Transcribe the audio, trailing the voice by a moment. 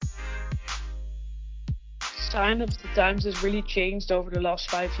sign of the times has really changed over the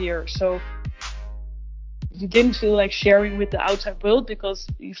last 5 years. So you didn't feel like sharing with the outside world because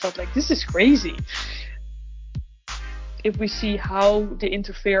you felt like this is crazy. If we see how the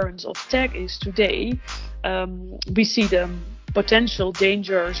interference of tech is today, we see the potential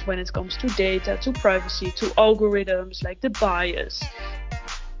dangers when it comes to data, to privacy, to algorithms, like the bias.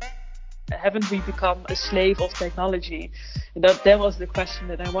 Haven't we become a slave of technology? And that was the question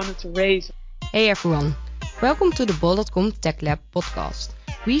that I wanted to raise. Hey everyone, welcome to the Bol.com Tech Lab podcast.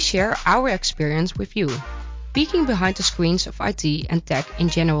 We share our experience with you, peeking behind the screens of IT and tech in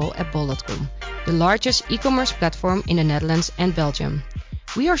general at Bol.com, the largest e-commerce platform in the Netherlands and Belgium.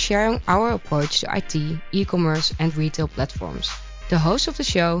 We are sharing our approach to IT, e-commerce and retail platforms. The hosts of the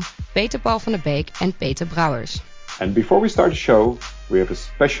show, Peter Paul van der Beek and Peter Brouwers. And before we start the show, we have a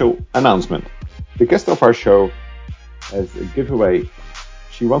special announcement. The guest of our show has a giveaway.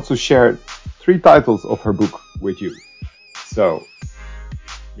 She wants to share 3 titles of her book with you. So,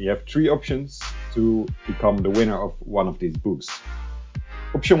 we have 3 options to become the winner of one of these books.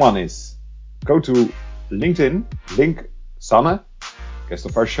 Option 1 is go to LinkedIn, link Sanne, guest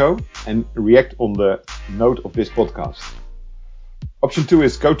of our show, and react on the note of this podcast. Option 2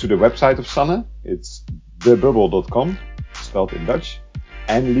 is go to the website of Sanne. It's thebubble.com, spelled in Dutch,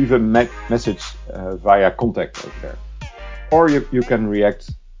 and leave a message via contact over there. Or you can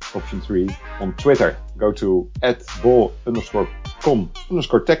react, option 3, on Twitter. Go to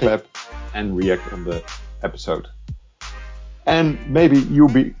 @bol_com_techlab and react on the episode. And maybe you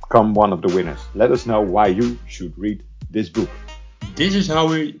become one of the winners. Let us know why you should read this book. This is how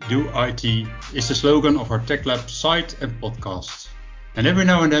we do IT is the slogan of our Tech Lab site and podcast. And every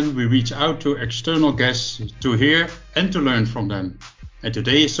now and then we reach out to external guests to hear and to learn from them. And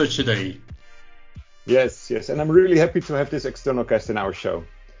today is such a day. Yes, and I'm really happy to have this external guest in our show.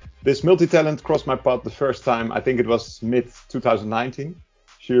 This multi-talent crossed my path the first time, I think it was mid-2019.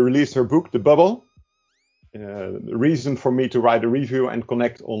 She released her book, The Bubble, the reason for me to write a review and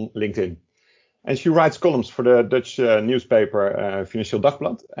connect on LinkedIn. And she writes columns for the Dutch newspaper Financieel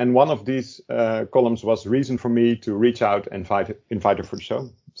Dagblad. And one of these columns was reason for me to reach out and invite her for the show.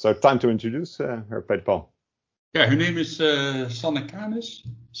 So time to introduce her, Peter Paul. Yeah, her name is Sanne Canis.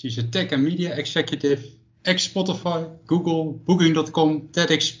 She's a tech and media executive, ex-Spotify, Google, Booking.com,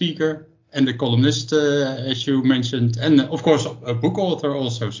 TEDx speaker, and a columnist, as you mentioned. And of course, a book author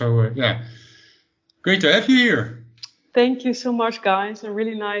also. So great to have you here. Thank you so much, guys. And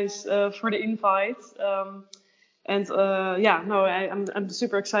really nice for the invite. I'm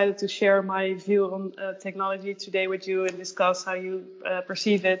super excited to share my view on technology today with you and discuss how you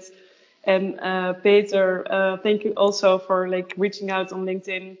perceive it. And Peter, thank you also for reaching out on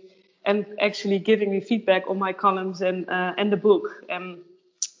LinkedIn and actually giving me feedback on my columns and the book. And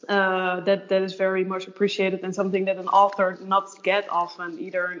that is very much appreciated and something that an author not get often,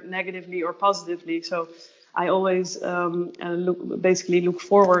 either negatively or positively. So I always look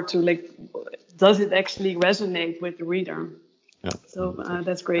forward to does it actually resonate with the reader? Yeah. So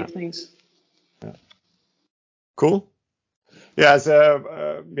that's great. Yeah. Thanks. Yeah. Cool.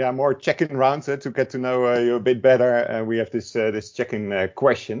 Yeah, more check-in rounds to get to know you a bit better. We have this check-in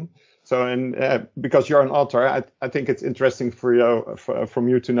question. So, because you're an author, I think it's interesting for you from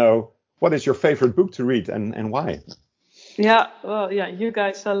you to know what is your favorite book to read and why. Yeah, well, you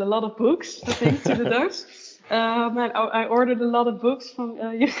guys sell a lot of books, I think, to the Dutch. I ordered a lot of books from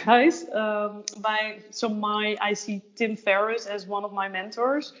you guys. I see Tim Ferriss as one of my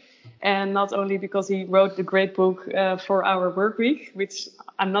mentors. And not only because he wrote the great book for our work week, which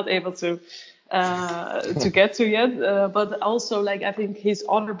I'm not able to get to yet, but also I think his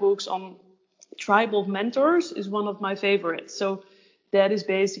other books on tribal mentors is one of my favorites. So that is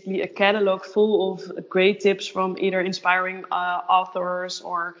basically a catalog full of great tips from either inspiring authors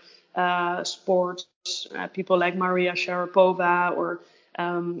or sports people like Maria Sharapova or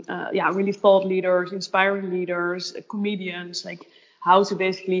really thought leaders, inspiring leaders, comedians, how to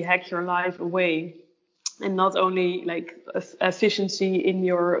basically hack your life away. And not only efficiency in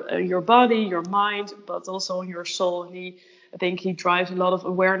your body, your mind, but also your soul. And I think he drives a lot of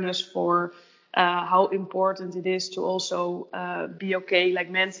awareness for how important it is to also be okay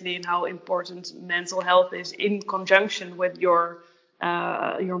mentally, and how important mental health is in conjunction with your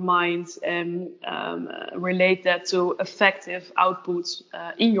mind, and relate that to effective outputs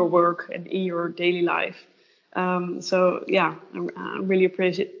in your work and in your daily life. I really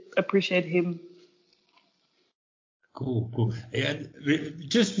appreciate him. Cool. Yeah,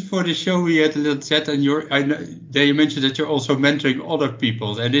 just before the show, we had a little chat, and you mentioned that you're also mentoring other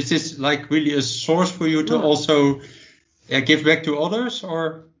people. And is this really a source for you to also give back to others,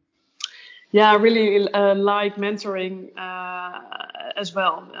 or? Yeah, I really like mentoring as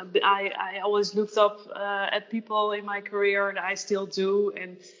well. I always looked up at people in my career that I still do,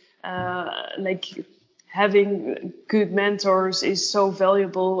 and like having good mentors is so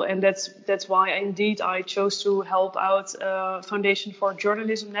valuable, and that's why indeed I chose to help out Foundation for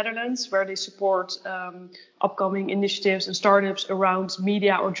Journalism Netherlands, where they support upcoming initiatives and startups around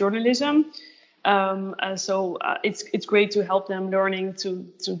media or journalism. So it's great to help them learning to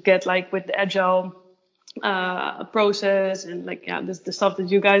get like with the agile process and like the stuff that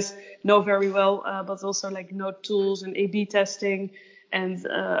you guys know very well, but also like tools and A/B testing and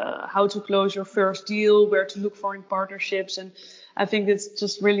how to close your first deal, where to look for in partnerships. And I think it's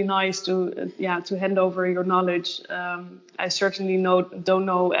just really nice to to hand over your knowledge. I certainly don't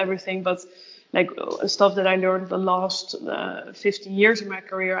know everything, but like stuff that I learned the last 15 years in my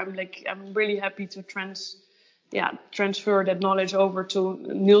career, I'm really happy to transfer that knowledge over to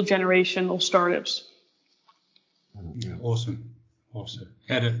new generation of startups. Yeah, awesome.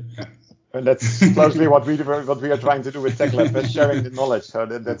 Yeah. And that's closely what we are trying to do with TechLab, is sharing the knowledge. So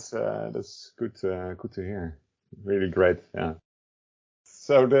that's good to hear. Really great. Yeah.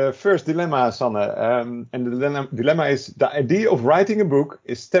 So the first dilemma, Sanne, and the dilemma is: the idea of writing a book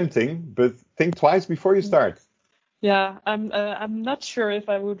is tempting, but think twice before you start. Yeah, I'm not sure if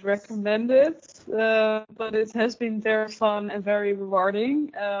I would recommend it, but it has been very fun and very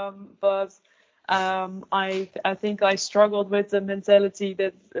rewarding. But I think I struggled with the mentality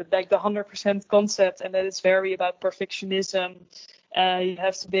that like the 100% concept, and that it's very about perfectionism. You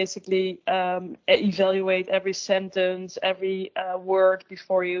have to basically evaluate every sentence, every word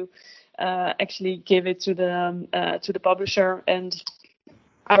before you actually give it to the publisher. And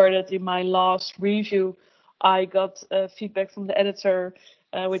I heard that in my last review, I got feedback from the editor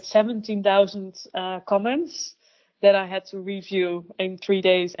with 17,000 comments that I had to review in 3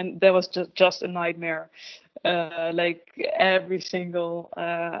 days, and that was just a nightmare. Like every single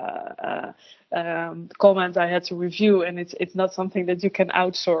comment I had to review, and it's not something that you can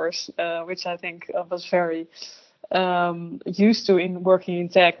outsource, which I think I was very used to in working in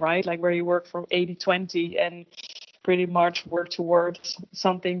tech, right? Like where you work from 80-20 and pretty much word to word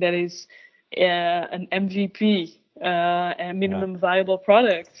something that is an MVP, a minimum viable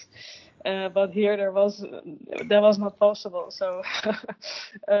product. But here that was not possible, so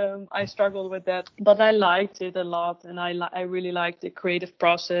I struggled with that. But I liked it a lot, and I really liked the creative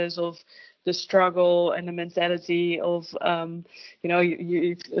process of the struggle and the mentality of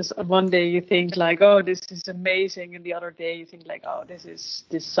you one day you think like, oh, this is amazing, and the other day you think like, oh, this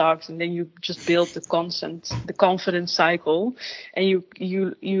sucks, and then you just build the confidence cycle, and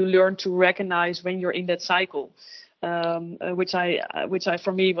you learn to recognize when you're in that cycle. Which I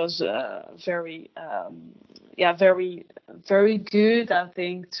for me was very very good, I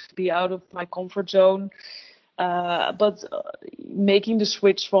think, to be out of my comfort zone. But making the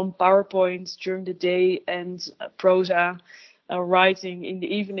switch from PowerPoint during the day and prosa writing in the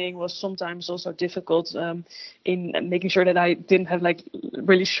evening was sometimes also difficult, in making sure that I didn't have like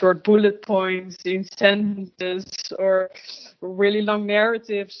really short bullet points in sentences or really long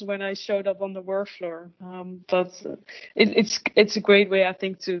narratives when I showed up on the work floor. But it's a great way, I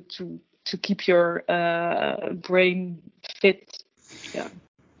think, to keep your brain fit. Yeah.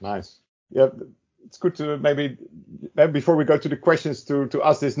 Nice. Yeah. It's good to maybe before we go to the questions to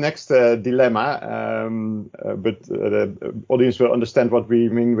ask this next dilemma, but the audience will understand what we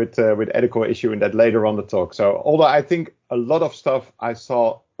mean with ethical issue and that later on the talk. So although I think a lot of stuff I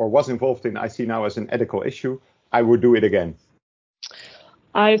saw or was involved in, I see now as an ethical issue, I would do it again.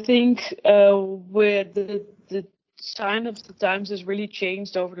 I think with the sign of the times has really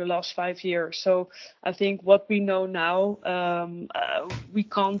changed over the last 5 years. So I think what we know now, we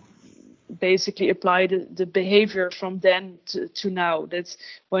can't basically apply the behavior from then to now. That's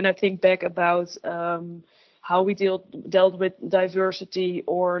when I think back about how we dealt with diversity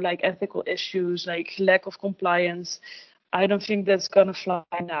or like ethical issues, like lack of compliance. I don't think that's gonna fly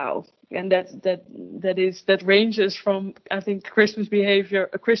now, and that ranges from, I think, Christmas behavior,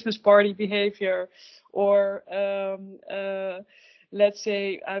 a Christmas party behavior, or let's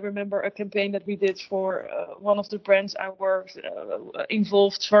say I remember a campaign that we did for one of the brands I worked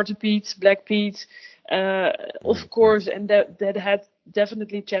involved Zwarte Piet, Black Piet, of course, and that had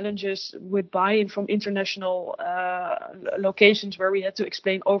definitely challenges with buy-in from international locations where we had to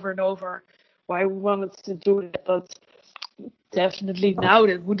explain over and over why we wanted to do that, but definitely now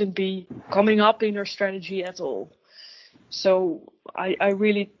that wouldn't be coming up in our strategy at all. So I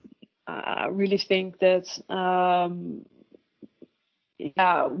really think that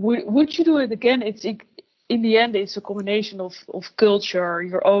would you do it again? in the end, it's a combination of culture,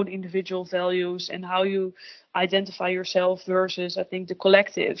 your own individual values, and how you identify yourself versus, I think, the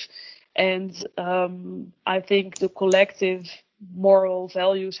collective. And I think the collective moral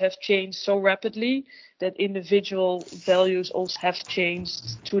values have changed so rapidly that individual values also have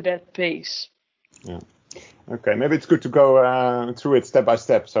changed to that pace. Yeah. Okay, maybe it's good to go through it step by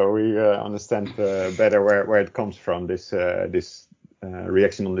step, so we understand better where it comes from, this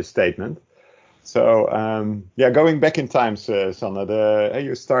reaction on this statement. So going back in time, Sanne,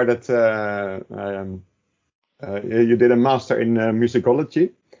 you started, you did a master in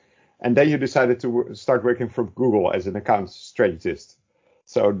musicology, and then you decided to start working for Google as an account strategist.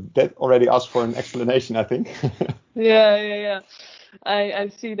 So that already asks for an explanation, I think. Yeah. I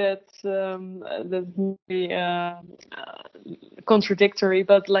see that that's maybe contradictory,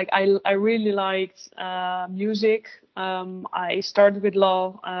 but like I really liked music. I started with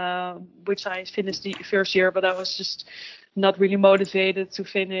law, which I finished the first year, but I was just not really motivated to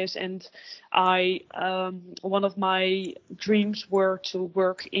finish. And I one of my dreams were to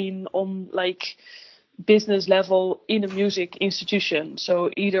work on like business level in a music institution, so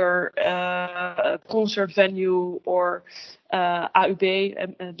either a concert venue or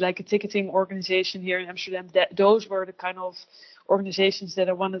AUB, like a ticketing organization here in Amsterdam. Those were the kind of organizations that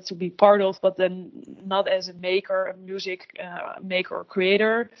I wanted to be part of, but then not as a music maker or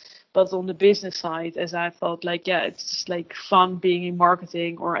creator, but on the business side, as I thought, like, yeah, it's just like fun being in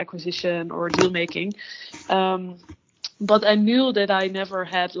marketing or acquisition or deal making. But I knew that I never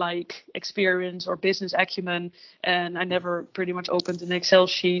had like experience or business acumen, and I never pretty much opened an Excel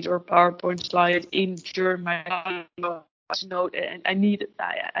sheet or PowerPoint slide during my note. And I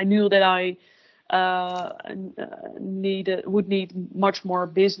knew that I would need much more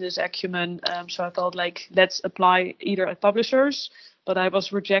business acumen. So I thought, like, let's apply either at publishers. But I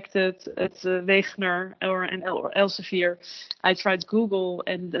was rejected at Wegener or Elsevier. I tried Google,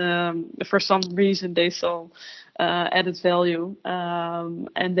 and for some reason they saw added value,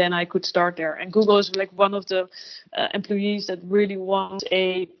 and then I could start there. And Google is like one of the employees that really wants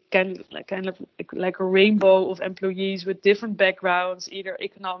a kind of like a rainbow of employees with different backgrounds, either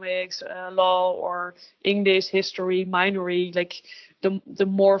economics, law, or English, history, minory. Like the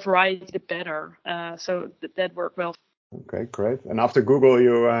more variety, the better. So that worked well. Okay, great. And after Google,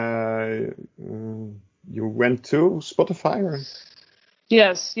 you went to Spotify, or?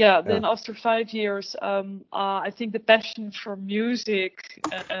 Yes, yeah. Then after 5 years, I think the passion for music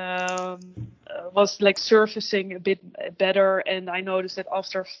was like surfacing a bit better, and I noticed that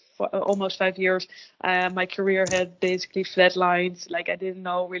after almost 5 years, my career had basically flatlined. Like I didn't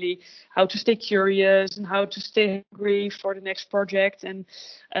know really how to stay curious and how to stay hungry for the next project, and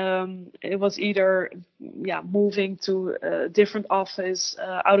it was either moving to a different office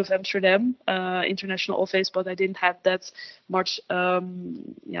out of Amsterdam, international office, but I didn't have that much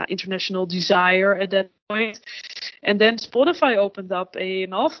international desire at that point. And then Spotify opened up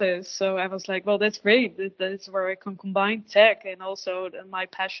an office, so I was like, well, that's great. That's where I can combine tech and also my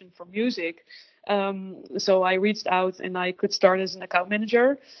passion for music. So I reached out and I could start as an account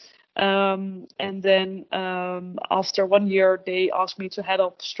manager. And then after 1 year, they asked me to head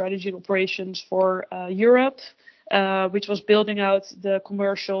up strategy and operations for Europe, which was building out the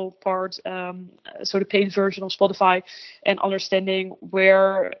commercial part, so the paid version of Spotify, and understanding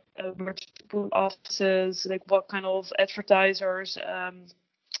where to put offices, like what kind of advertisers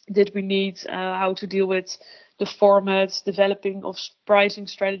did we need, how to deal with the formats, developing of pricing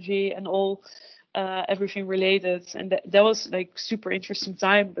strategy, and all everything related. And that was like super interesting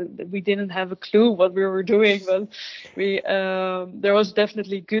time, but we didn't have a clue what we were doing, but we there was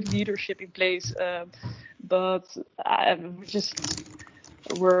definitely good leadership in place, but we just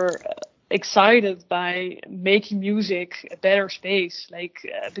were excited by making music a better space, like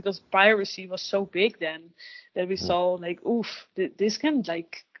because piracy was so big then that we saw like, oof, this can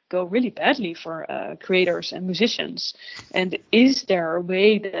like go really badly for creators and musicians. And is there a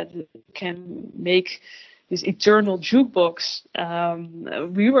way that we can make this eternal jukebox?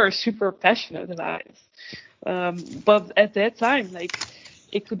 We were super passionate about it, but at that time, like,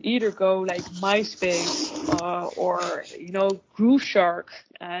 it could either go like MySpace or Groove Shark.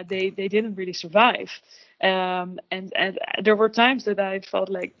 They didn't really survive, and there were times that I felt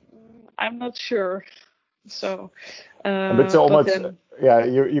like I'm not sure. So, but it's almost then,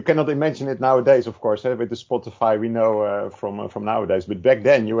 you cannot imagine it nowadays, of course. With the Spotify, we know from nowadays. But back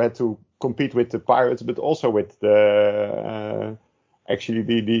then, you had to compete with the pirates, but also with the actually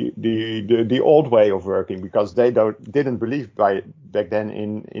the old way of working, because they didn't believe back then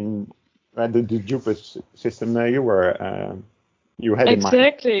in the jukebox system you had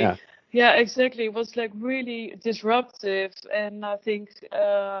exactly. in mind. Yeah, exactly. It was like really disruptive, and I think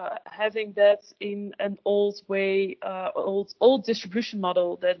having that in an old way, old distribution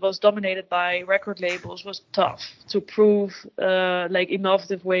model that was dominated by record labels was tough to prove, like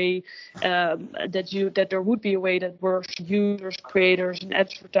innovative way that there would be a way that works for users, creators, and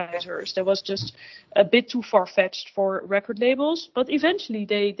advertisers. That was just a bit too far-fetched for record labels, but eventually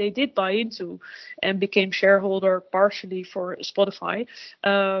they did buy into and became shareholder partially for Spotify.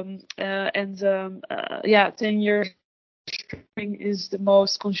 10 years streaming is the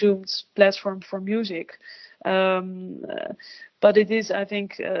most consumed platform for music. But it is, I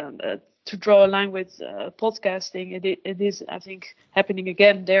think, to draw a line with podcasting, it is, I think, happening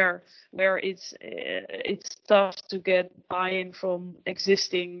again there, where it's tough to get buy-in from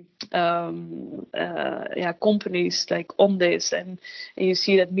existing companies like on this, and you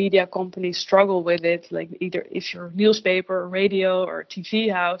see that media companies struggle with it. Like either if you're a newspaper, or radio, or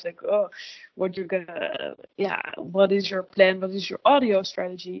TV house, like what is your plan? What is your audio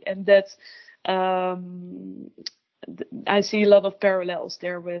strategy? And that. I see a lot of parallels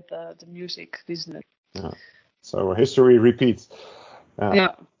there with the music business. Yeah. So history repeats.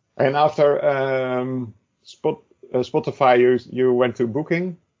 Yeah. And after Spotify, you went to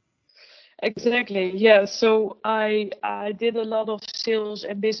Booking. Exactly. Yeah. So I did a lot of sales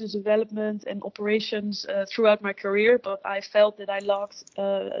and business development and operations throughout my career, but I felt that I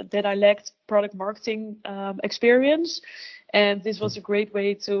lacked product marketing experience. And this was a great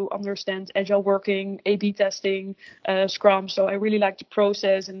way to understand agile working, A/B testing, Scrum. So I really liked the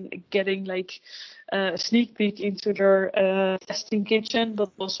process and getting like a sneak peek into their testing kitchen, but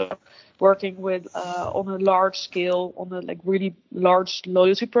also working with on a large scale, on a like really large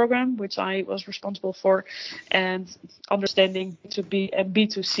loyalty program, which I was responsible for, and understanding B2B and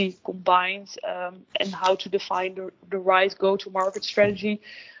B2C combined, and how to define the right go-to-market strategy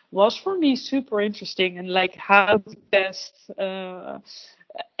was for me super interesting, and like how to test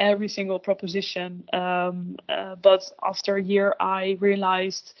every single proposition. But after a year, I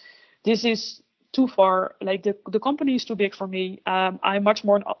realized this is too far. Like the company is too big for me. I'm much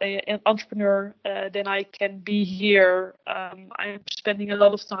more an entrepreneur than I can be here. I'm spending a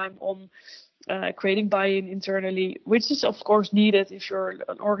lot of time on creating buy-in internally, which is of course needed if you're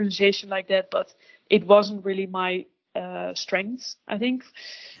an organization like that. But it wasn't really my strengths, I think.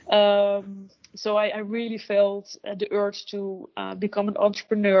 So I really felt the urge to become an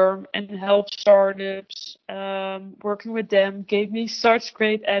entrepreneur and help startups. Working with them gave me such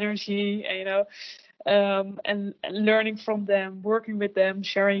great energy, and learning from them, working with them,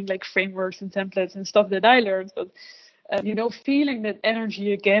 sharing like frameworks and templates and stuff that I learned. But feeling that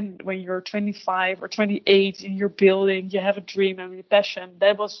energy again when you're 25 or 28 and you're building, you have a dream and a passion.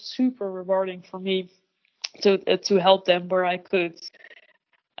 That was super rewarding for me to help them where I could.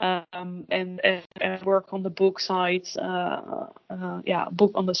 And work on the book side,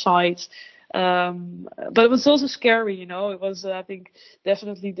 book on the side. But it was also scary, It was, I think,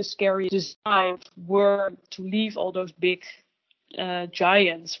 definitely the scariest time were to leave all those big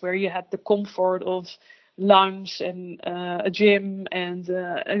giants where you had the comfort of lunch and a gym and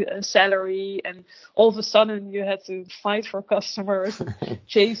a salary, and all of a sudden you had to fight for customers,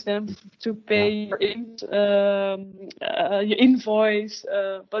 chase them to pay your invoice.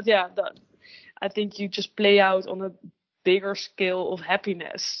 But yeah, I think you just play out on a bigger scale of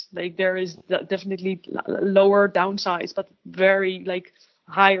happiness. Like there is definitely lower downsides, but very like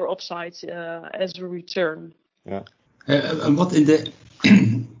higher upsides as a return. Yeah. And what in the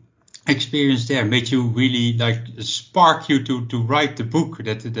experience there made you really like spark you to write the book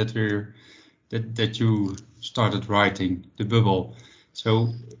that you started writing, The Bubble? So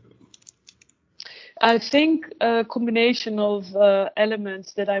I think a combination of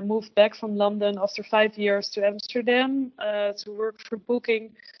elements that I moved back from London after 5 years to Amsterdam to work for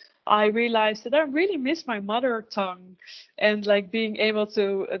Booking. I realized that I really miss my mother tongue and like being able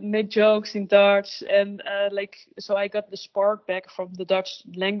to make jokes in Dutch, and so I got the spark back from the Dutch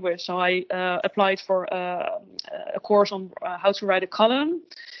language. So I applied for a course on how to write a column.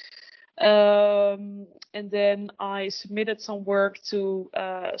 And then I submitted some work to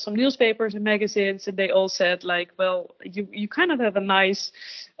some newspapers and magazines, and they all said like, well, you kind of have a nice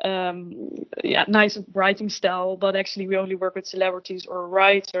writing style, but actually we only work with celebrities or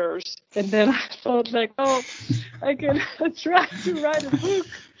writers. And then I thought like, oh, I can try to write a book.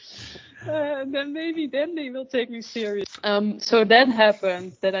 And then maybe they will take me serious. So that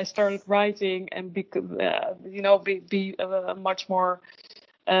happened, that I started writing and be much more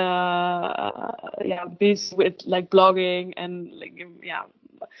busy with like blogging and like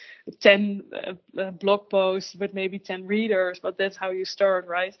 10 blog posts with maybe 10 readers, but that's how you start,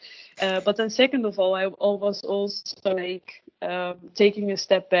 right? But then second of all, I was also like taking a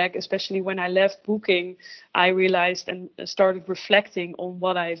step back, especially when I left Booking. I realized and started reflecting on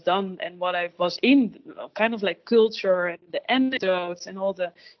what I've done and what I was in, kind of like culture and the anecdotes and all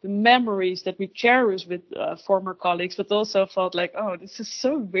the memories that we cherish with former colleagues, but also felt like, oh, this is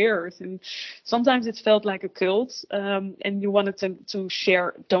so weird. And sometimes it felt like a cult, and you wanted to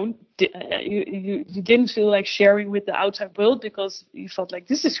share. You didn't feel like sharing with the outside world because you felt like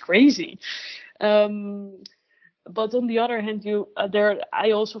this is crazy. But on the other hand,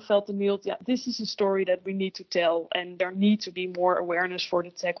 I also felt the need. Yeah, this is a story that we need to tell, and there need to be more awareness for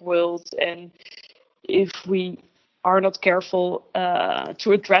the tech world. And if we are not careful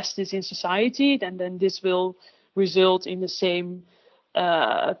to address this in society, then this will result in the same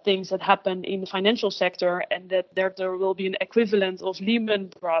things that happen in the financial sector, and that there will be an equivalent of Lehman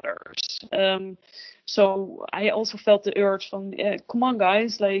Brothers. So I also felt the urge from, come on,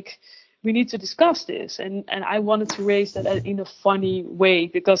 guys, like we need to discuss this, and I wanted to raise that in a funny way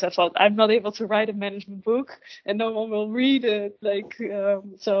because I thought I'm not able to write a management book and no one will read it.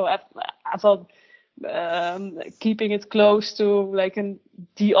 So I thought keeping it close to like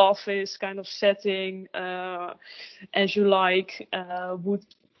the office kind of setting, as you like, would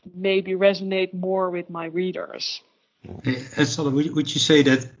maybe resonate more with my readers. Sanne, would you say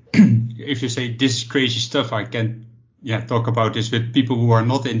that if you say this is crazy stuff, I can talk about this with people who are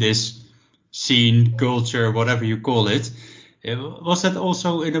not in this scene, culture, whatever you call it? Was that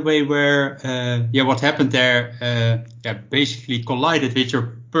also in a way where what happened there basically collided with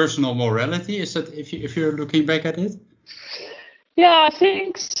your personal morality? Is that if you're looking back at it? Yeah, I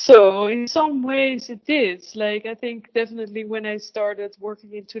think so. In some ways it is. Like, I think definitely when I started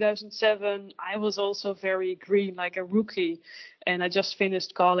working in 2007, I was also very green, like a rookie. And I just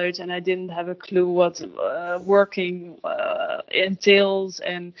finished college and I didn't have a clue what working entails.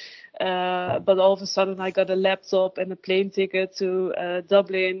 But all of a sudden I got a laptop and a plane ticket to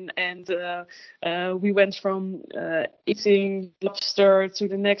Dublin. And we went from eating lobster to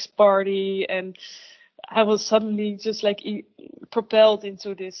the next party. And I was suddenly just like propelled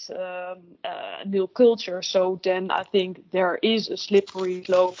into this new culture. So then I think there is a slippery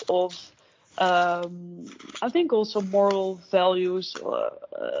slope of, I think also moral values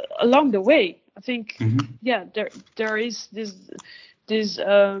along the way. I think, there is this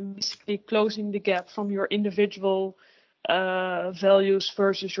basically closing the gap from your individual values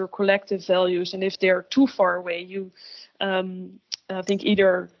versus your collective values. And if they're too far away, I think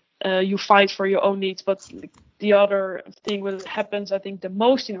either you fight for your own needs, but the other thing that happens, I think, the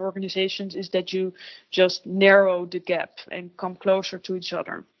most in organizations is that you just narrow the gap and come closer to each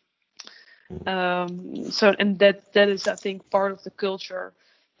other. And that is, I think, part of the culture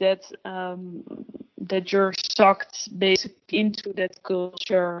that you're sucked basically into that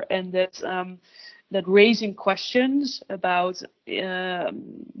culture, and that raising questions about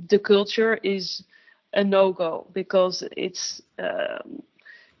the culture is a no-go because it's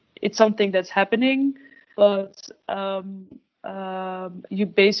something that's happening, but you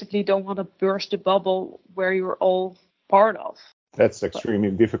basically don't want to burst the bubble where you're all part of. That's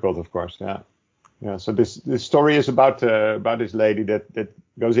extremely difficult, of course. Yeah. So this story is about this lady that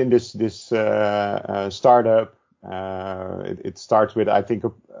goes in this startup. It starts with, I think,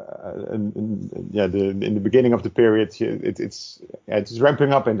 in the beginning of the period. It's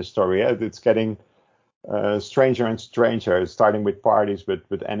ramping up in the story. Yeah? It's getting stranger and stranger, starting with parties, but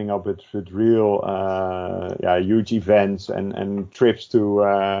ending up with real huge events and trips to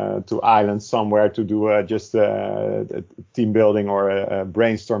islands somewhere to do just a team building or a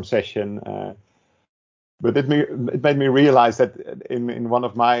brainstorm session. But it made me realize that in one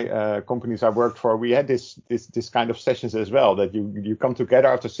of my companies I worked for, we had this kind of sessions as well, that you come together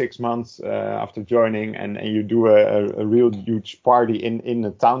after 6 months after joining, and you do a real huge party in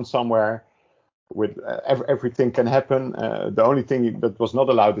a town somewhere. With everything can happen. The only thing that was not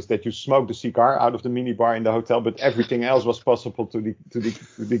allowed is that you smoke the cigar out of the minibar in the hotel, but everything else was possible to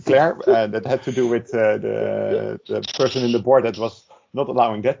declare. That had to do with the person in the board that was not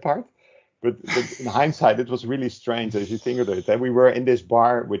allowing that part. But in hindsight, it was really strange as you think of it. That we were in this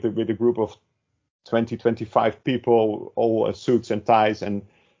bar with a group of 20, 25 people, all suits and ties, and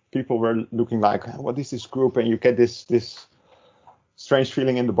people were looking like, what is this group? And you get this strange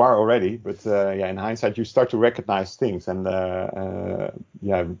feeling in the bar already, but in hindsight you start to recognize things, and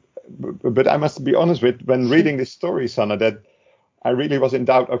but I must be honest with, when reading this story, Sanne, that I really was in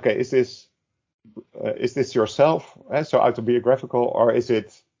doubt. Okay, is this is this yourself, so autobiographical, or is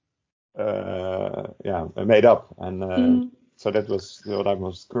it made up? And so that was what I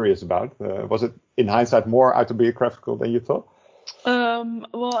was curious about. Was it in hindsight more autobiographical than you thought?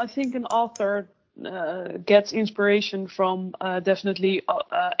 Well, I think an author gets inspiration from definitely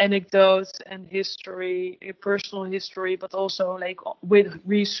anecdotes and history, personal history, but also like with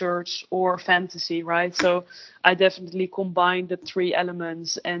research or fantasy, right? So I definitely combined the three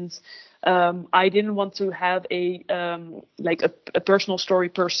elements, and I didn't want to have a personal story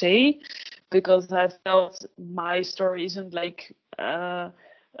per se, because I felt my story isn't like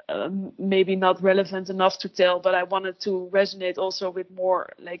maybe not relevant enough to tell, but I wanted to resonate also with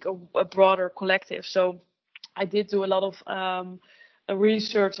more like a broader collective. So I did do a lot of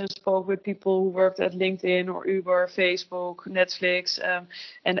research and spoke with people who worked at LinkedIn or Uber, Facebook, Netflix,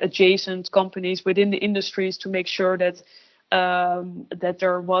 and adjacent companies within the industries to make sure that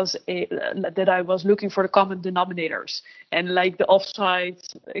that I was looking for the common denominators. And like the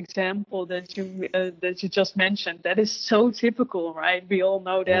offsite example that you just mentioned, that is so typical, right? We all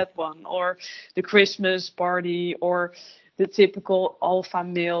know that one. Or the Christmas party, or the typical alpha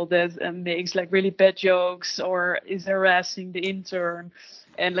male that makes like really bad jokes or is harassing the intern,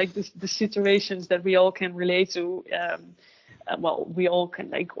 and like the situations that we all can relate to. We all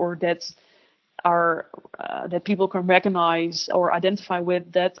can or that's are that people can recognize or identify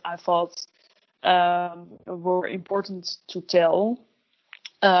with, that I thought were important to tell.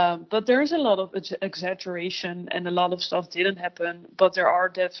 But there is a lot of exaggeration, and a lot of stuff didn't happen. But there are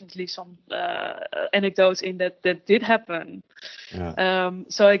definitely some anecdotes in that did happen. Yeah.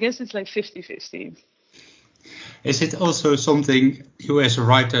 So I guess it's like 50-50. Is it also something you as a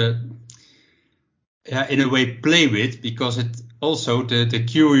writer, in a way, play with? Because it also the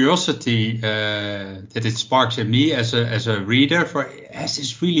curiosity that it sparks in me as a reader, for has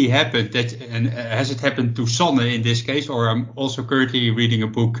this really happened? And has it happened to Sanne in this case? Or I'm also currently reading a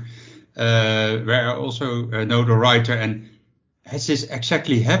book where I also know the writer, and has this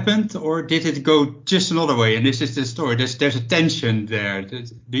exactly happened, or did it go just another way? And this is the story. There's a tension there.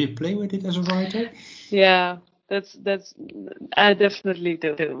 Do you play with it as a writer? Yeah, that's I definitely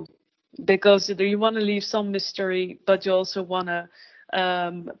do. Because you want to leave some mystery, but you also want to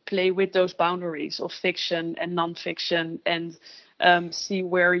play with those boundaries of fiction and non-fiction, and see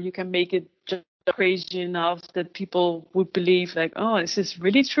where you can make it just crazy enough that people would believe, like, oh, is this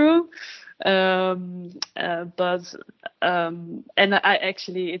really true? And I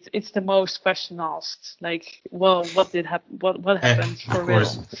actually, it's the most question asked, like, well, what did happen? What happened for real?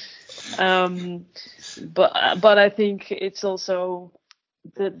 But I think it's also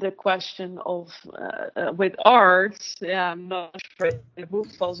the question of with art. Yeah, I'm not sure if the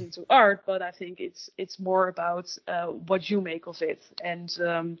book falls into art, but I think it's more about what you make of it, and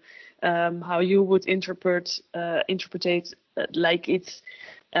how you would interpret like it's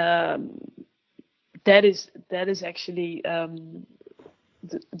that is actually the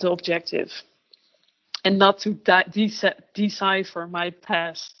objective, and not to decipher my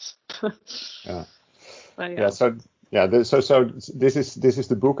past. Yeah. But, yeah. So this is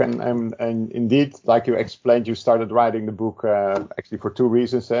the book, and indeed, like you explained, you started writing the book actually for two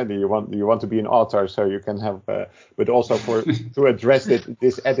reasons. You want to be an author, so you can have, but also to address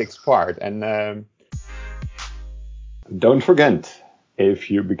this ethics part. And don't forget,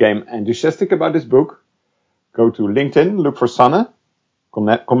 if you became enthusiastic about this book, go to LinkedIn, look for Sanne,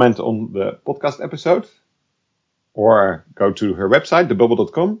 comment on the podcast episode, or go to her website,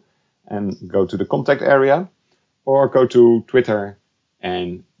 thebubble.com, and go to the contact area. Or go to Twitter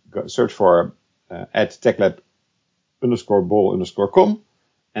and search for @techlab_bol_com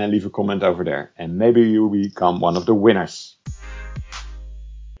and leave a comment over there. And maybe you become one of the winners.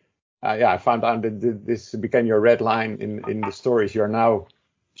 I found out that this became your red line in the stories you're now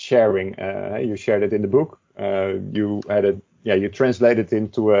sharing. You shared it in the book. You translated it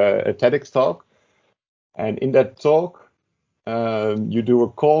into a TEDx talk. And in that talk, you do a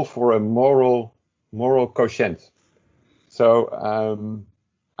call for a moral quotient. So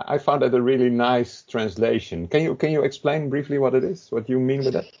I found that a really nice translation. Can you explain briefly what it is? What you mean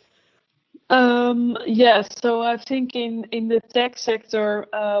with that? Yes. So I think in the tech sector,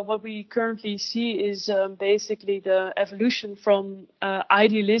 what we currently see is basically the evolution from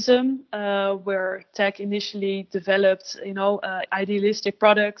idealism, where tech initially developed, idealistic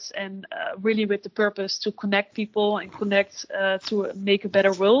products, and really with the purpose to connect people and connect to make a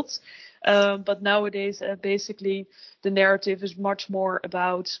better world. But nowadays, basically, the narrative is much more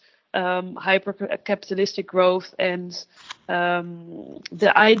about hyper capitalistic growth, and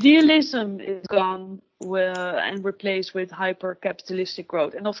the idealism is gone and replaced with hyper capitalistic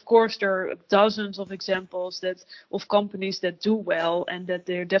growth. And of course, there are dozens of examples of companies that do well, and that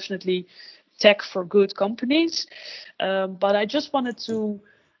they're definitely tech for good companies. But I just wanted to,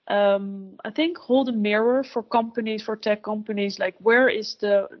 I think, hold a mirror for tech companies, like where is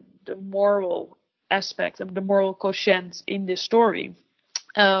the moral aspect and the moral quotient in this story?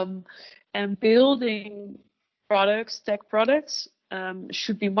 And building tech products,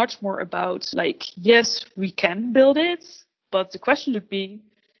 should be much more about, like, yes, we can build it, but the question would be,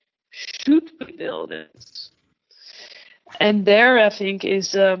 should we build it? And there, I think,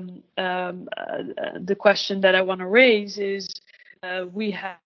 is the question that I want to raise is, we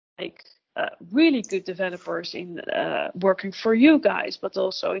have really good developers in working for you guys, but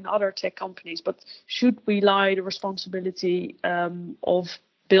also in other tech companies. But should we lie the responsibility of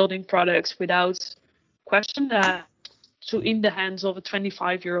building products without question that in the hands of a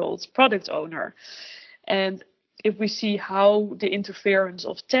 25-year-old product owner? And if we see how the interference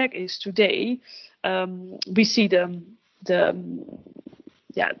of tech is today, we see the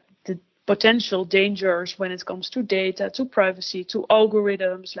potential dangers when it comes to data, to privacy, to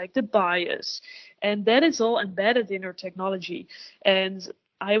algorithms, like the bias, and that is all embedded in our technology. And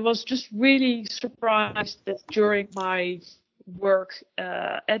I was just really surprised that during my work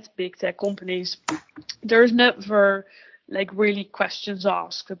at big tech companies, there's never really questions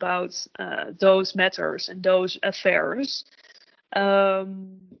asked about those matters and those affairs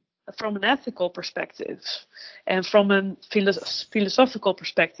from an ethical perspective and from a philosophical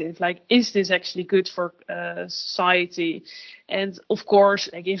perspective. Like, is this actually good for society? And of course,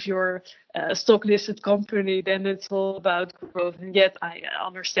 if you're a stock listed company, then it's all about growth, and yet I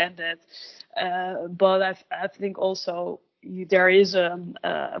understand that, but I think also there is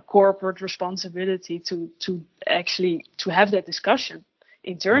a corporate responsibility to have that discussion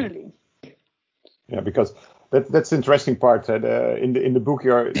internally. Yeah, because that's the interesting part. In the book,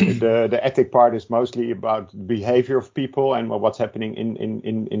 the ethic part is mostly about the behavior of people and what's happening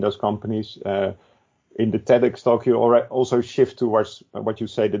in those companies. In the TEDx talk, you also shift towards what you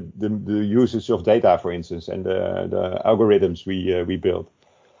say, the usage of data, for instance, and the algorithms we build.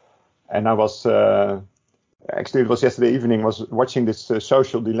 And I was actually, it was yesterday evening, was watching this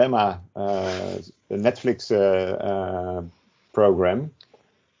Social Dilemma, the Netflix program.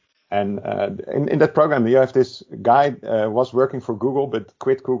 And in that program, you have this guy was working for Google, but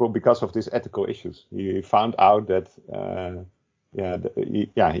quit Google because of these ethical issues. He found out that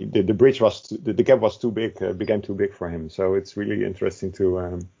the bridge was the gap was too big, became too big for him. So it's really interesting to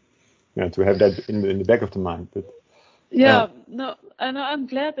have that in the back of the mind. But no, and I'm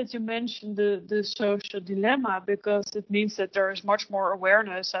glad that you mentioned the social dilemma, because it means that there is much more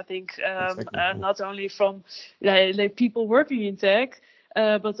awareness, I think, not only from people working in tech,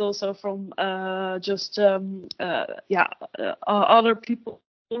 but also from other people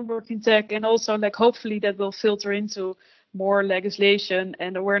working in tech, and also hopefully that will filter into more legislation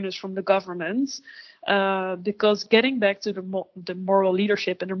and awareness from the government, because getting back to the moral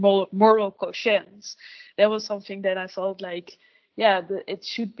leadership and the moral quotient, that was something that I felt it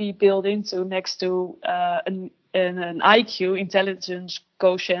should be built into next to an IQ, intelligence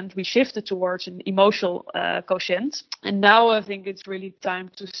quotient. We shifted towards an emotional quotient, and now I think it's really time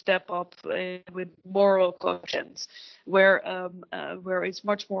to step up with moral quotients, where it's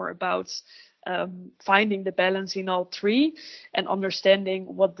much more about finding the balance in all three and understanding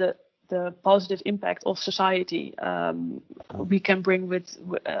what the positive impact of society we can bring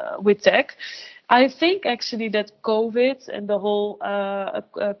with tech. I think actually that COVID and the whole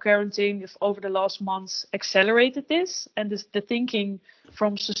quarantine over the last months accelerated this, and the thinking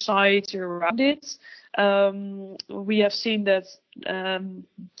from society around it. We have seen that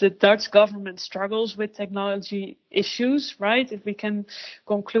the Dutch government struggles with technology issues, right? If we can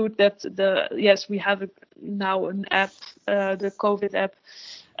conclude that we have now an app, the COVID app.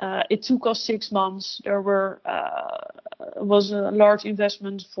 It took us 6 months. There was a large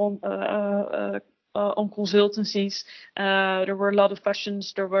investment from on consultancies. There were a lot of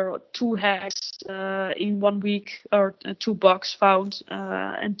questions. There were 2 hacks in 1 week, or 2 bugs found,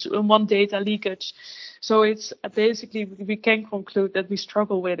 and 1 data leakage. So it's basically, we can conclude that we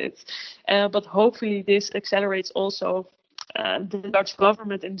struggle with it. But hopefully this accelerates also the Dutch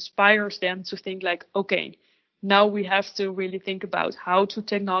government, inspires them to think okay, now we have to really think about how to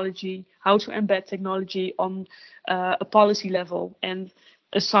embed technology on a policy level and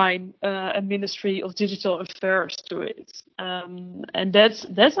assign a Ministry of Digital Affairs to it. And that's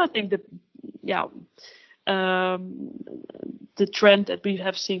I think the trend that we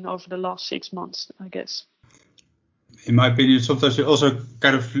have seen over the last 6 months, I guess. In my opinion, sometimes you also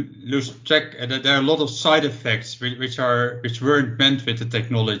kind of lose track that there are a lot of side effects which weren't meant with the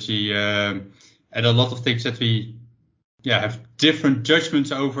technology, and a lot of things that we have different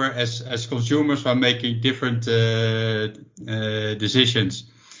judgments over as consumers while making different decisions.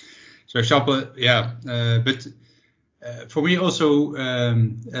 So, for example, but for me also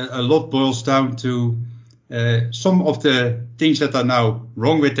a lot boils down to some of the things that are now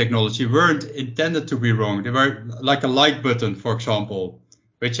wrong with technology weren't intended to be wrong. They were like a like button, for example,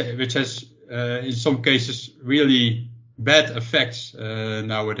 which has in some cases really bad effects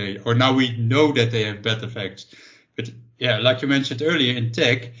nowadays, or now we know that they have bad effects. But like you mentioned earlier, in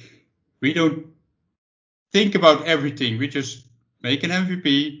tech, we don't think about everything. We just make an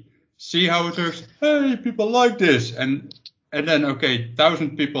MVP, see how it works. Hey, people like this, and then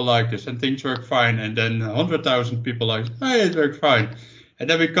 1,000 people like this, and things work fine. And then 100,000 people like, hey, it worked fine. And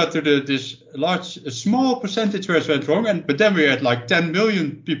then we cut to this small percentage where it went wrong, but then we had like 10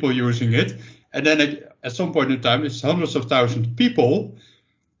 million people using it, and then at some point in time, it's hundreds of thousands of people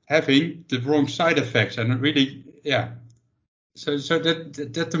having the wrong side effects, and it really, So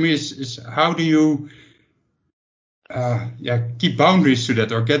that to me is how do you keep boundaries to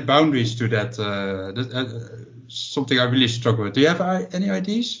that, or get boundaries to that? Something I really struggle with. Do you have any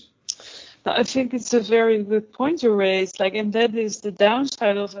ideas? No, I think it's a very good point you raised. And that is the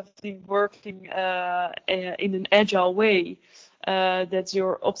downside of, I think, working in an agile way. That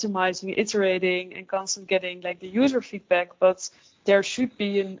you're optimizing, iterating, and constantly getting the user feedback, but there should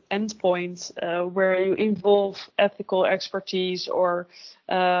be an endpoint where you involve ethical expertise or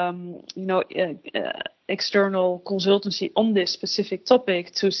external consultancy on this specific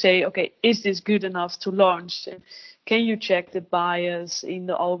topic to say, okay, is this good enough to launch? And can you check the bias in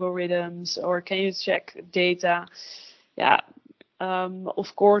the algorithms, or can you check data?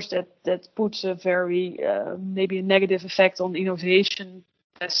 Of course, that puts a very maybe a negative effect on innovation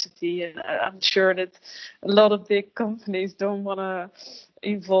capacity, and I'm sure that a lot of big companies don't want to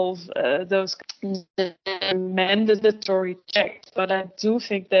involve those mandatory checks. But I do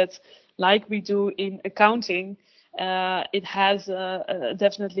think that, like we do in accounting, it has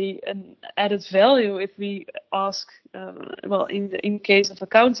definitely an added value if we ask. In case of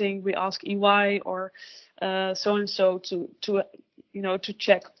accounting, we ask EY or so and so to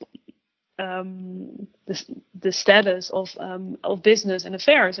check the status of business and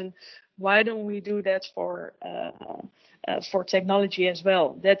affairs, and why don't we do that for technology as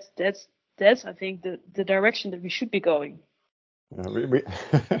well? That's I think the direction that we should be going.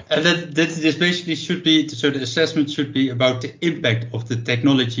 And that this basically should be, so the assessment should be about the impact of the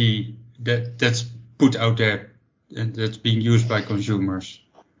technology that's put out there and that's being used by consumers.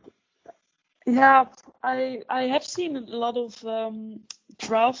 Yeah, I have seen a lot of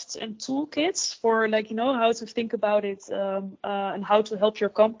drafts and toolkits for how to think about it and how to help your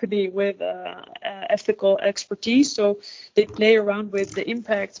company with ethical expertise. So they play around with the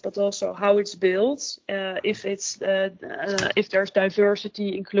impact, but also how it's built, if there's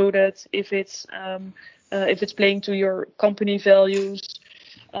diversity included, if it's playing to your company values.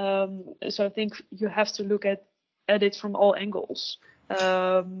 So I think you have to look at it from all angles.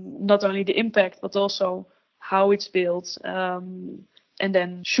 Not only the impact, but also how it's built, and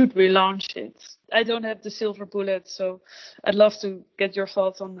then should we launch it? I don't have the silver bullet, so I'd love to get your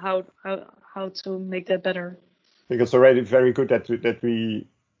thoughts on how to make that better. I think it's already very good that we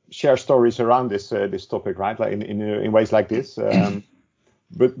share stories around this topic, right? In ways like this.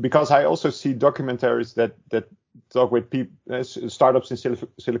 But because I also see documentaries that talk with people, startups in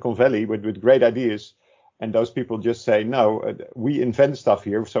Silicon Valley with great ideas. And those people just say, no, we invent stuff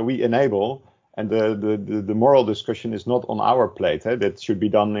here, so we enable, and the moral discussion is not on our plate. That should be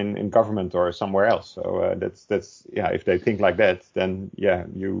done in government or somewhere else. So that's if they think like that, then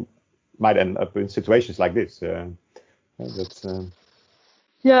you might end up in situations like this.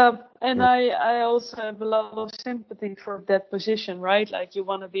 I also have a lot of sympathy for that position, right? You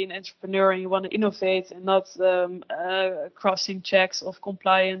want to be an entrepreneur and you want to innovate, and not crossing checks of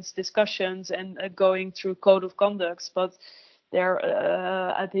compliance discussions and going through code of conduct. But there,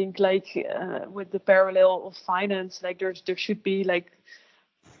 I think, with the parallel of finance, there should be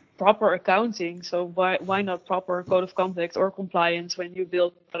proper accounting. So why not proper code of conduct or compliance when you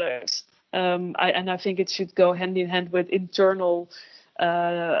build products? I think it should go hand in hand with internal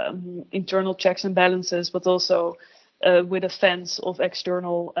checks and balances, but also with a fence of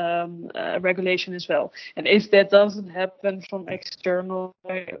external regulation as well. And if that doesn't happen from external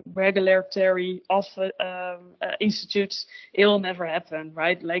regulatory institutes, it will never happen,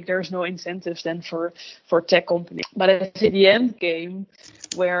 right? Like there's no incentives then for tech companies. But it's the end game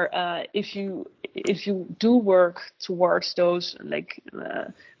where if you do work towards those like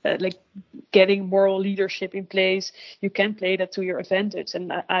getting moral leadership in place, you can play that to your advantage.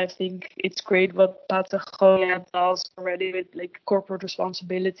 And I think it's great what Patagonia does already with like corporate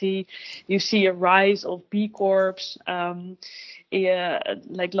responsibility. You see a rise of B Corps.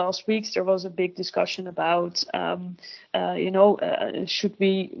 Like last week, there was a big discussion about, should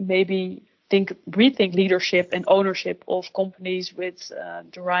we maybe rethink leadership and ownership of companies with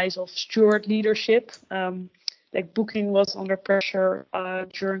the rise of steward leadership. Like Booking was under pressure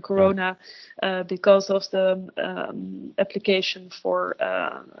during Corona because of the application for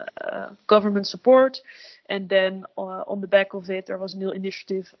government support. And then on the back of it, there was a new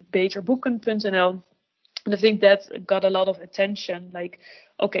initiative, beterboeken.nl. And I think that got a lot of attention. Like,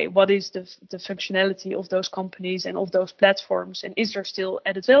 okay, what is the functionality of those companies and of those platforms? And is there still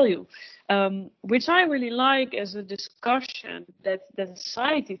added value? Which I really like as a discussion that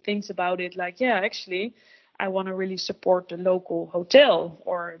society thinks about it like, yeah, actually, I want to really support the local hotel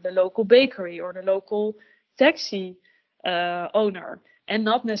or the local bakery or the local taxi owner, and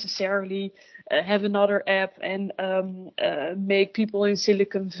not necessarily have another app and make people in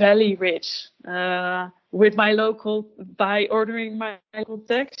Silicon Valley rich with by ordering my local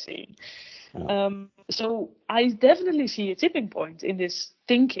taxi. So I definitely see a tipping point in this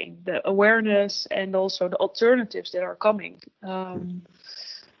thinking, the awareness and also the alternatives that are coming.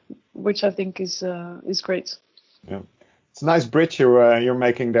 Which I think is great. Yeah, it's a nice bridge you're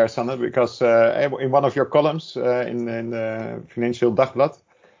making there, Sanne, because in one of your columns in Financial Dagblad,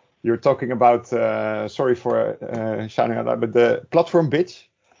 you're talking about sorry for shouting out loud, but the platform bitch.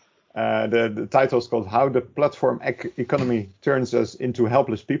 The title is called "How the Platform Economy Turns Us into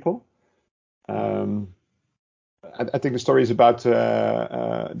Helpless People." I think the story is about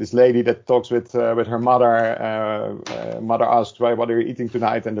this lady that talks with her mother. Mother asks, "Why? What are you eating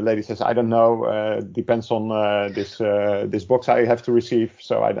tonight?" And the lady says, "I don't know. Depends on this box I have to receive.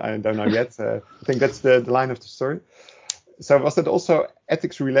 So I don't know yet." I think that's the line of the story. So was that also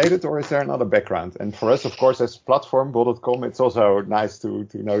ethics related, or is there another background? And for us, of course, as platform bol.com, it's also nice to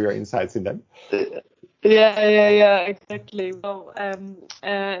know your insights in them. Yeah, exactly. Well,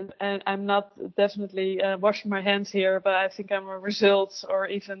 and I'm not definitely washing my hands here, but I think I'm a result or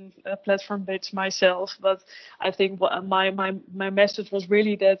even a platform bitch myself. But I think my message was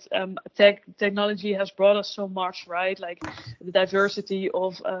really that technology has brought us so much, right? Like the diversity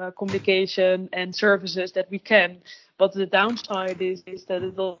of communication and services that we can. But the downside is that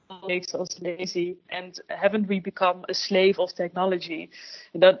it all makes us lazy. And haven't we become a slave of technology?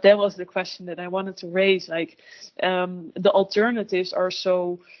 And that was the question that I wanted to raise. Like the alternatives are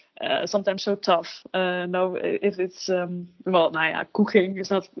so sometimes so tough. No, if it's cooking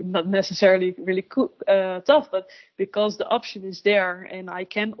is not necessarily really tough, but because the option is there, and I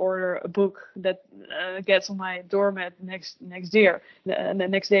can order a book that gets on my doormat next year, and the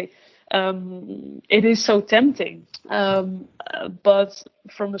next day. It is so tempting, but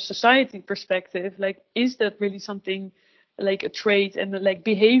from a society perspective, like, is that really something like a trait and like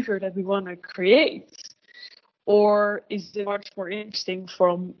behavior that we want to create, or is it much more interesting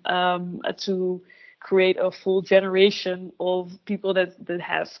to create a full generation of people that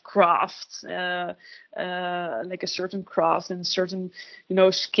have crafts, like a certain craft and certain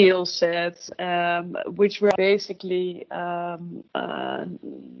skill sets, which we're basically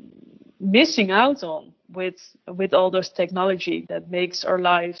missing out on with all this technology that makes our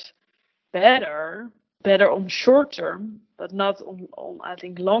life better on short term, but not on I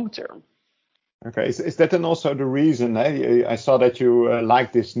think long term. Okay, is that then also the reason? I saw that you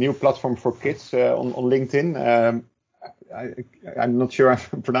like this new platform for kids on LinkedIn. I'm not sure I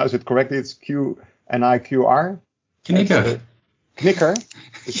pronounced it correctly. It's QNIQR. Knikker. Knikker?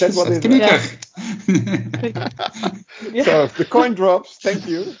 Is that what it is? Yeah. So the coin drops. Thank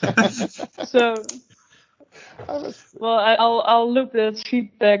you. So. Well, I'll look that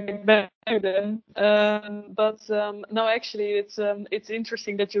feedback back then. No, actually, it's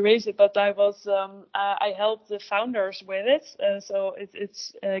interesting that you raised it. But I helped the founders with it. So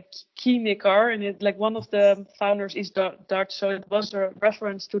it's Knikker, and it like one of the founders is Dutch, so it was a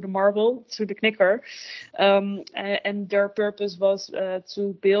reference to the marble, to the knikker, and their purpose was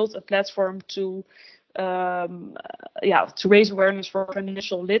to build a platform to raise awareness for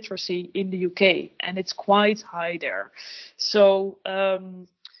financial literacy in the UK, and it's quite high there. So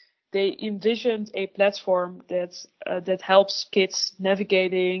they envisioned a platform that helps kids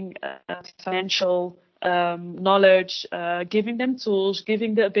navigating financial knowledge, giving them tools,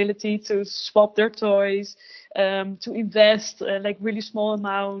 giving the ability to swap their toys, to invest like really small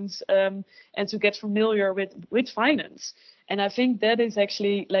amounts, and to get familiar with finance. And I think that is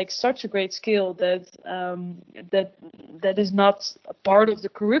actually like such a great skill that is not a part of the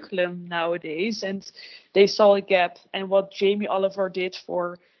curriculum nowadays. And they saw a gap. And what Jamie Oliver did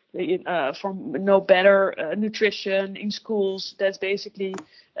for Know Better nutrition in schools, that's basically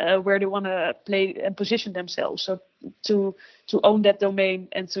where they want to play and position themselves. So to own that domain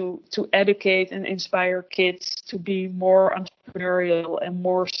and to educate and inspire kids to be more entrepreneurial and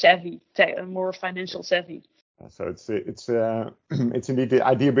more savvy, and more financial savvy. So it's it's indeed the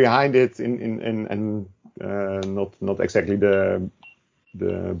idea behind it, and not exactly the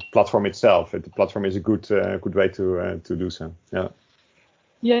platform itself. The platform is a good way to do so. Yeah.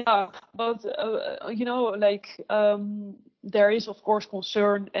 Yeah, but there is of course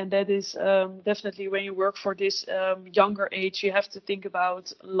concern, and that is definitely when you work for this younger age, you have to think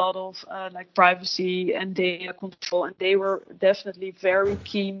about a lot of like privacy and data control, and they were definitely very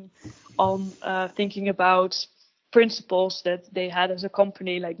keen on thinking about principles that they had as a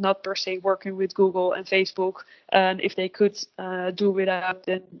company, like not per se working with Google and Facebook, and if they could do without,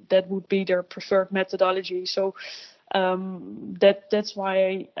 then that would be their preferred methodology. So that's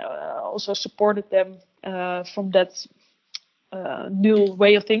why I also supported them from that new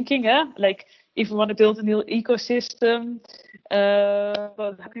way of thinking. Like if we want to build a new ecosystem,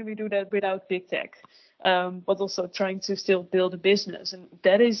 but how can we do that without big tech? But also trying to still build a business, and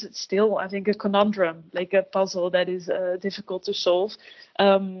that is still, I think, a conundrum, like a puzzle that is difficult to solve.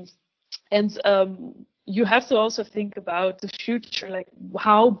 You have to also think about the future, like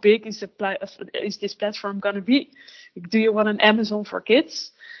how big is this platform going to be? Do you want an Amazon for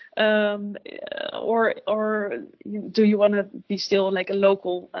kids, or do you want to be still like a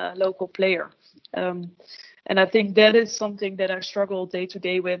local player? And I think that is something that I struggle day to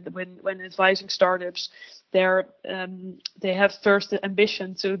day with when advising startups. They have first the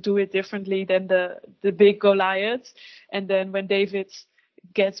ambition to do it differently than the big Goliath, and then when David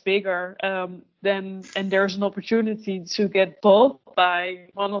gets bigger, then and there's an opportunity to get bought by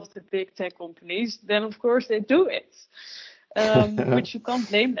one of the big tech companies, then of course they do it, which you can't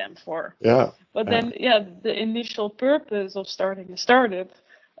blame them for. Yeah. But then, the initial purpose of starting a startup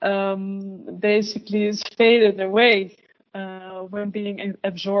basically is faded away when being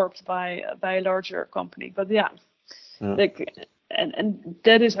absorbed by a larger company. But and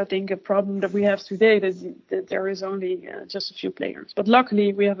that is, I think, a problem that we have today, that there is only just a few players. But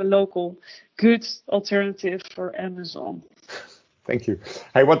luckily, we have a local good alternative for Amazon. Thank you.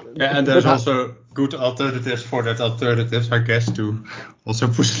 Hey, and there's also good alternatives for that alternatives, I guess, to also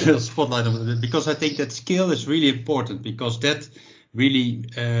put a little spotlight on it, because I think that skill is really important, because that really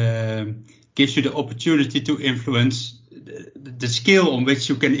gives you the opportunity to influence. The skill on which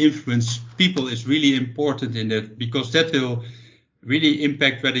you can influence people is really important in that, because that will really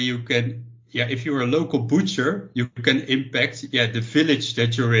impact whether you can, if you're a local butcher, you can impact, the village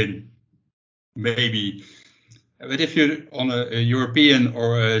that you're in, maybe. But if you're on a European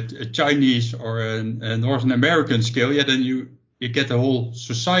or a Chinese or a North American scale, then you get the whole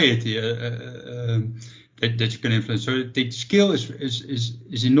society that you can influence. So I think skill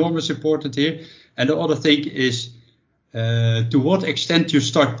is enormous important here. And the other thing is to what extent you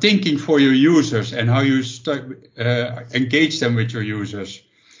start thinking for your users and how you start engage them with your users.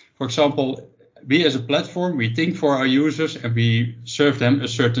 For example, we as a platform, we think for our users and we serve them a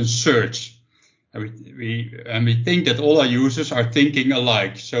certain search. And we think that all our users are thinking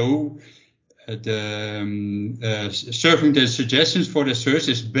alike. So serving the suggestions for the search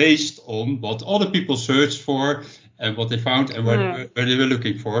is based on what other people searched for and what they found and where they were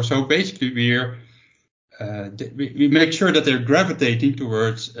looking for. So basically, we make sure that they're gravitating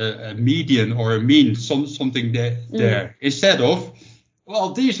towards a median or a mean, something there. Instead of,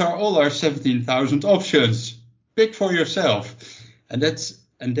 well, these are all our 17,000 options. Pick for yourself.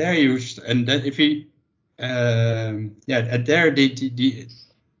 And there if you, and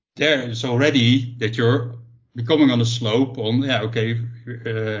there is already that you're becoming on a slope on,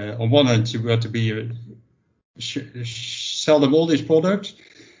 on one hand you got to be sell them all these products,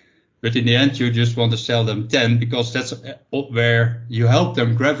 but in the end you just want to sell them 10 because that's where you help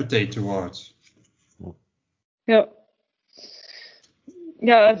them gravitate towards.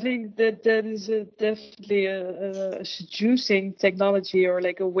 Yeah, I think that is definitely a seducing technology, or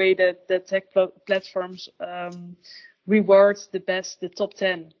like a way that tech platforms reward the top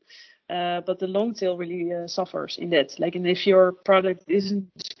 10. But the long tail really suffers in that. Like, and if your product isn't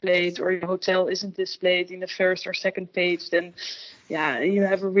displayed or your hotel isn't displayed in the first or second page, then you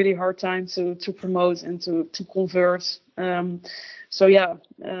have a really hard time to promote and to convert. That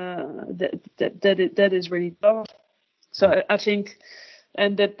is really tough. So I think,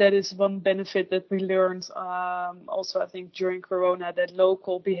 and that is one benefit that we learned also, I think, during Corona, that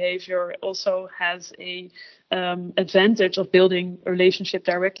local behavior also has a advantage of building a relationship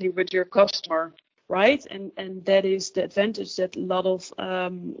directly with your customer, right? And that is the advantage that a lot of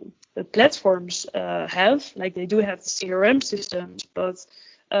the platforms have. Like, they do have CRM systems, but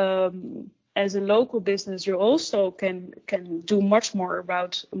as a local business, you also can do much more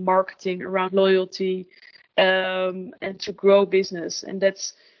about marketing, around loyalty, and to grow business. And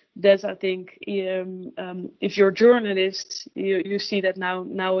that's I think, if you're a journalist, you see that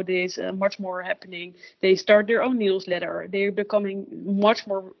nowadays much more happening. They start their own newsletter. They're becoming much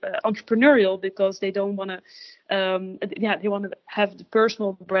more entrepreneurial, because they don't want to they want to have the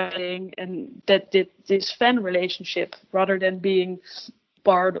personal branding and this fan relationship, rather than being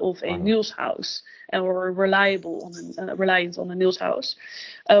part of a news house or reliant on a news house.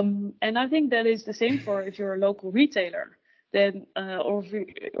 And I think that is the same for if you're a local retailer, then or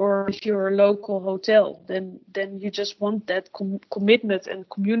if you're a local hotel, then you just want that commitment and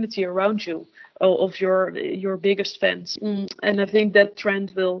community around you of your biggest fans. And I think that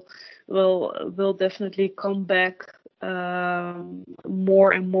trend will definitely come back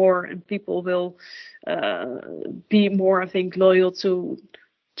more and more, and people will be more, I think, loyal to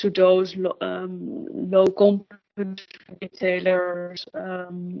those low company retailers,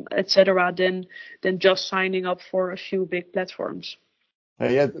 etc., than just signing up for a few big platforms.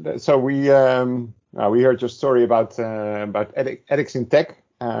 So we heard your story about edX in tech.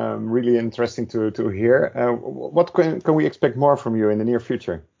 Really interesting to hear. What can we expect more from you in the near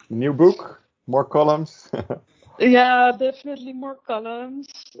future? New book, more columns? Yeah, definitely more columns.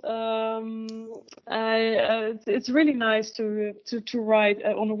 It's really nice to write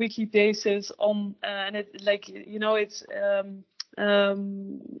on a weekly basis on, and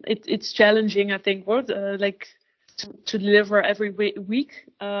it's challenging, I think, to deliver every week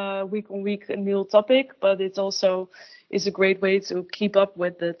on week a new topic, but it's also is a great way to keep up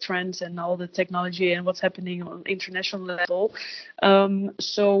with the trends and all the technology and what's happening on international level.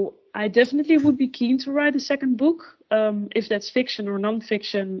 So I definitely would be keen to write a second book, if that's fiction or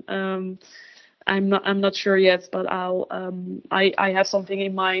non-fiction. I'm not sure yet, but I have something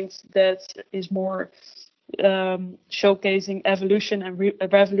in mind that is more showcasing evolution and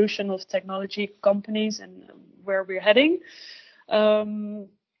revolution of technology companies and where we're heading.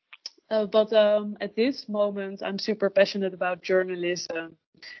 But at this moment, I'm super passionate about journalism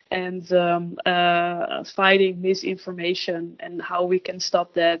and fighting misinformation and how we can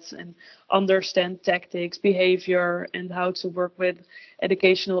stop that, and understand tactics, behavior, and how to work with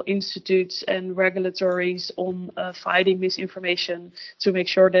educational institutes and regulatories on fighting misinformation, to make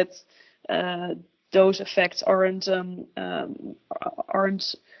sure that those effects aren't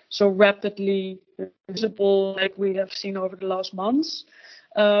so rapidly visible like we have seen over the last months.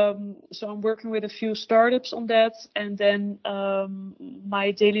 So I'm working with a few startups on that, and then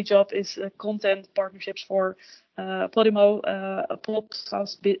my daily job is content partnerships for Podimo, a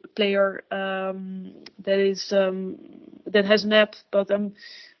podcast player that has an app. But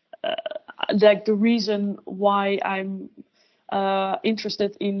like, the reason why I'm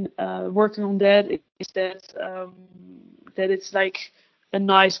interested in working on that is that it's like a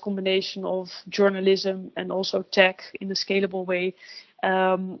nice combination of journalism and also tech in a scalable way,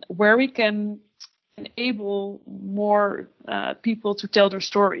 where we can enable more people to tell their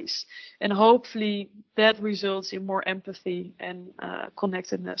stories, and hopefully that results in more empathy and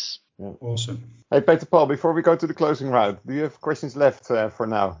connectedness. Yeah. Awesome. Hey, Peter Paul, before we go to the closing round, do you have questions left for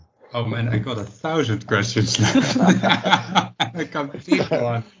now? Oh man, I got 1,000 questions left. I can't pick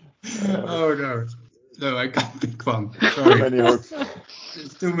one. Oh no. No, I can't pick one. Sorry. Many hooks.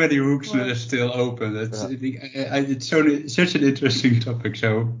 There's too many hooks that are still open. It's such an interesting topic.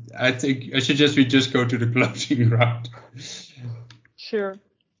 So I think I suggest we just go to the closing round. Sure.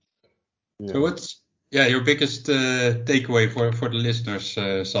 Yeah. So what's your biggest takeaway for the listeners,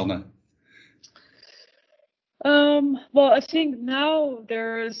 Sanne? Well, I think now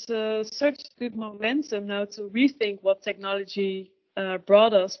there's such good momentum now to rethink what technology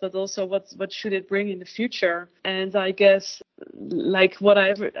brought us, but also what should it bring in the future. And I guess, like, what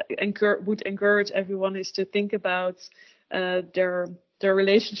I would encourage everyone is to think about their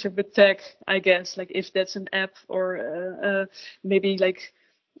relationship with tech. I guess, like, if that's an app or maybe like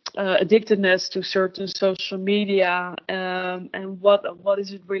addictedness to certain social media, and what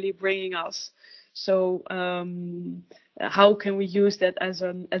is it really bringing us. So how can we use that as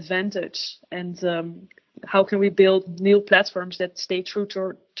an advantage, and how can we build new platforms that stay true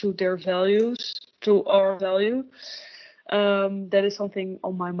to their values, to our value? That is something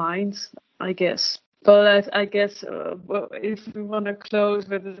on my mind, I guess. But I guess if we want to close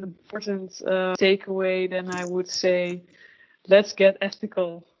with an important takeaway, then I would say, let's get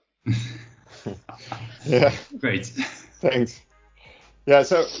ethical. Yeah. Great. Thanks. Yeah.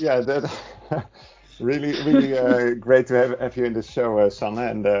 So that really great to have you in the show, Sanne.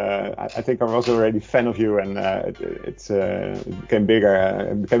 And I think I was already a fan of you, and it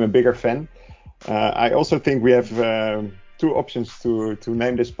became a bigger fan. I also think we have two options to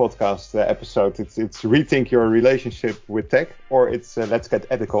name this podcast episode. It's Rethink Your Relationship with Tech, or it's Let's Get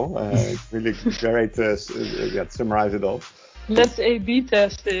Ethical. It's really great to summarize it all. Let's A/B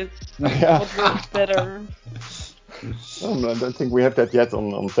test it. What works better? I don't think we have that yet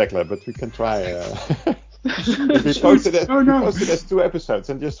on TechLab, but we can try. We posted it as 2 episodes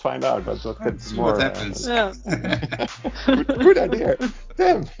and just find out what gets more. What happens? Yeah. Good idea.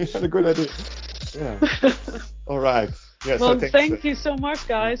 Damn, you had a good idea. Yeah. All right. Yeah, well, so thank you so much,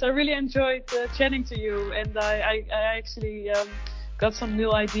 guys. I really enjoyed chatting to you, and I actually got some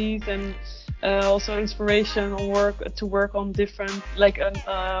new ideas and also inspiration to work on different,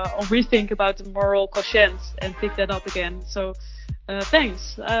 on rethink about the moral quotient and pick that up again. So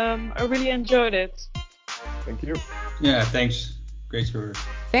thanks. I really enjoyed it. Thank you. Yeah, thanks. Great work.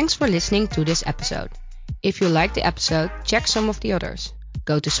 Thanks for listening to this episode. If you liked the episode, check some of the others.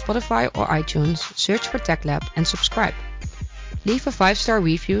 Go to Spotify or iTunes, search for TechLab and subscribe. Leave a 5-star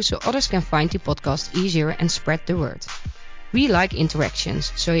review so others can find the podcast easier and spread the word. We like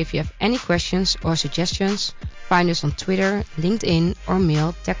interactions, so if you have any questions or suggestions, find us on Twitter, LinkedIn or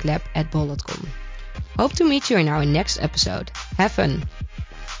mail techlab@bol.com. Hope to meet you in our next episode. Have fun!